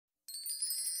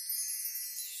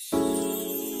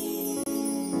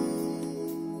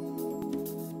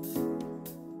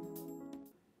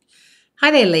Hi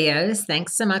there, Leos.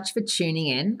 Thanks so much for tuning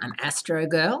in. I'm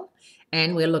Astrogirl,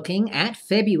 and we're looking at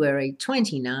February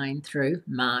 29 through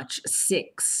March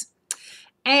 6.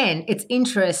 And it's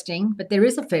interesting, but there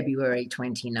is a February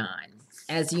 29.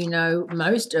 As you know,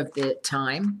 most of the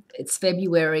time, it's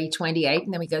February 28,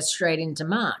 and then we go straight into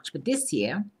March. But this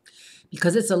year,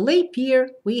 because it's a leap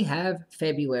year, we have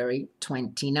February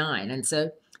 29. And so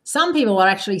some people are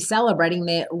actually celebrating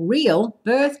their real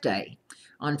birthday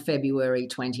on February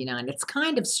 29. It's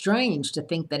kind of strange to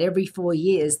think that every 4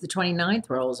 years the 29th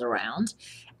rolls around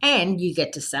and you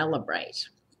get to celebrate.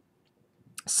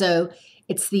 So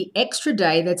it's the extra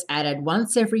day that's added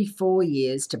once every 4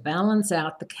 years to balance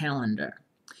out the calendar.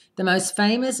 The most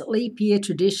famous leap year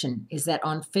tradition is that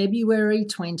on February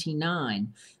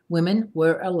 29, women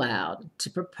were allowed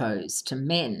to propose to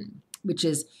men, which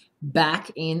is back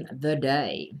in the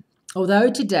day. Although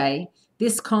today,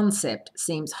 this concept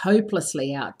seems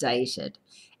hopelessly outdated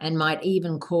and might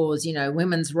even cause,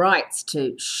 women's rights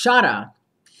to shudder.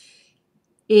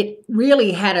 It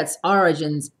really had its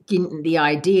origins in the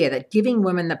idea that giving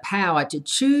women the power to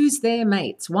choose their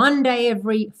mates one day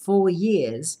every 4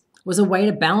 years was a way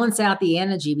to balance out the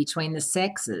energy between the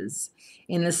sexes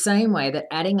in the same way that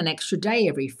adding an extra day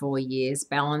every 4 years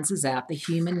balances out the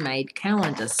human-made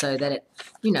calendar so that it,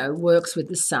 works with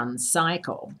the sun's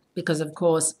cycle. Because, of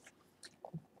course,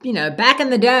 back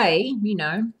in the day,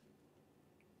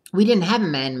 we didn't have a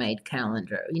man-made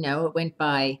calendar. It went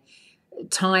by,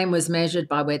 time was measured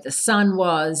by where the sun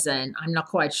was, and I'm not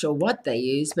quite sure what they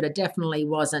used, but it definitely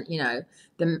wasn't,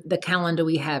 the calendar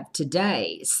we have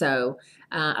today. So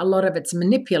a lot of it's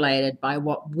manipulated by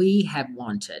what we have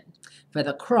wanted for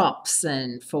the crops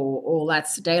and for all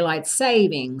that's daylight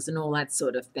savings and all that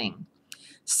sort of thing.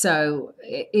 So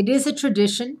it is a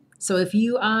tradition. So if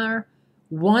you are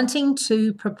wanting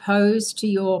to propose to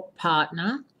your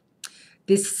partner,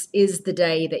 this is the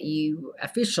day that you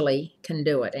officially can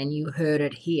do it, and you heard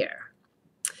it here.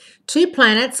 2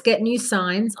 planets get new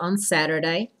signs on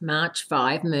Saturday, March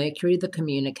 5. Mercury, the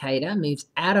communicator, moves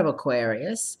out of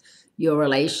Aquarius, your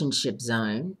relationship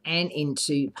zone, and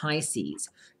into Pisces,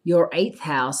 your 8th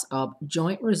house of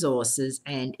joint resources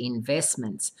and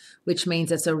investments, which means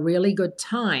it's a really good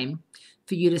time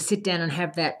for you to sit down and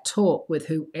have that talk with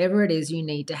whoever it is you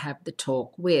need to have the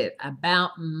talk with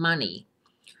about money.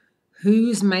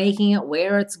 Who's making it,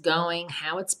 where it's going,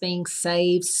 how it's being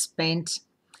saved, spent,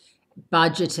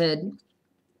 budgeted.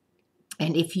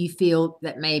 And if you feel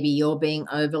that maybe you're being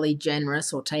overly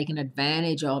generous or taken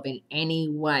advantage of in any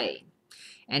way,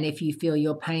 and if you feel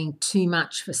you're paying too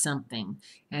much for something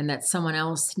and that someone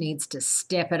else needs to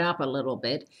step it up a little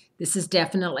bit, this is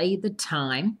definitely the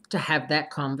time to have that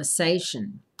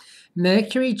conversation.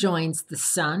 Mercury joins the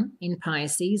sun in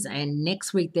Pisces, and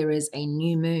next week there is a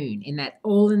new moon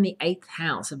all in the 8th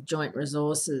house of joint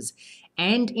resources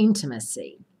and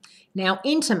intimacy. Now,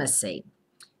 intimacy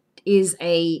is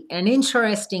an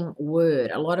interesting word.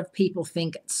 A lot of people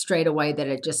think straight away that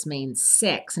it just means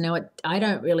sex. Now, I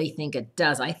don't really think it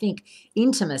does. I think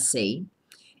intimacy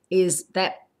is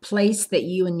that place that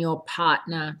you and your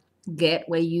partner get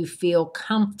where you feel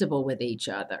comfortable with each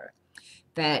other.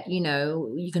 That,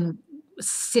 you can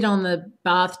sit on the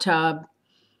bathtub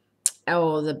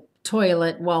or the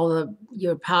toilet while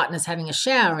your partner's having a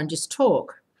shower and just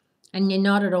talk. And you're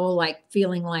not at all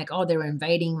feeling like, oh, they're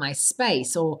invading my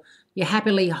space, or you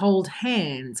happily hold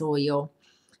hands, or you'll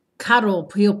cuddle,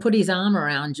 he'll put his arm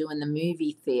around you in the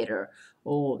movie theater,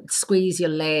 or squeeze your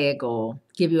leg, or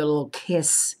give you a little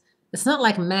kiss. It's not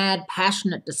like mad,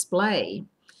 passionate display.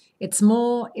 It's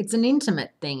an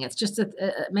intimate thing. It's just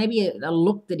maybe a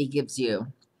look that he gives you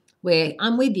where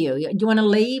I'm with you. Do you want to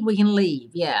leave? We can leave.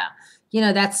 Yeah.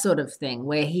 That sort of thing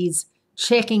where he's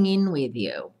checking in with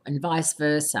you and vice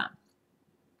versa.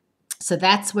 So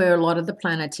that's where a lot of the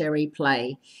planetary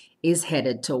play is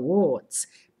headed towards.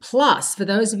 Plus, for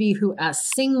those of you who are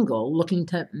single, looking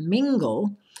to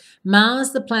mingle,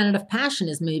 Mars, the planet of passion,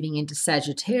 is moving into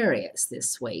Sagittarius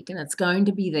this week, and it's going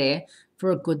to be there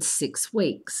for a good 6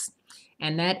 weeks.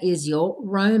 And that is your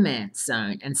romance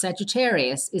zone, and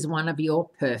Sagittarius is one of your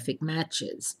perfect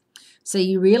matches. So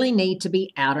you really need to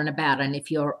be out and about. And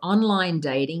if you're online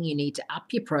dating, you need to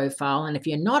up your profile. And if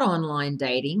you're not online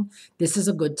dating, this is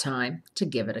a good time to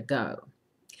give it a go.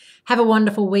 Have a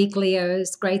wonderful week,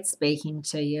 Leos. Great speaking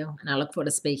to you. And I look forward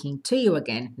to speaking to you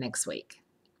again next week.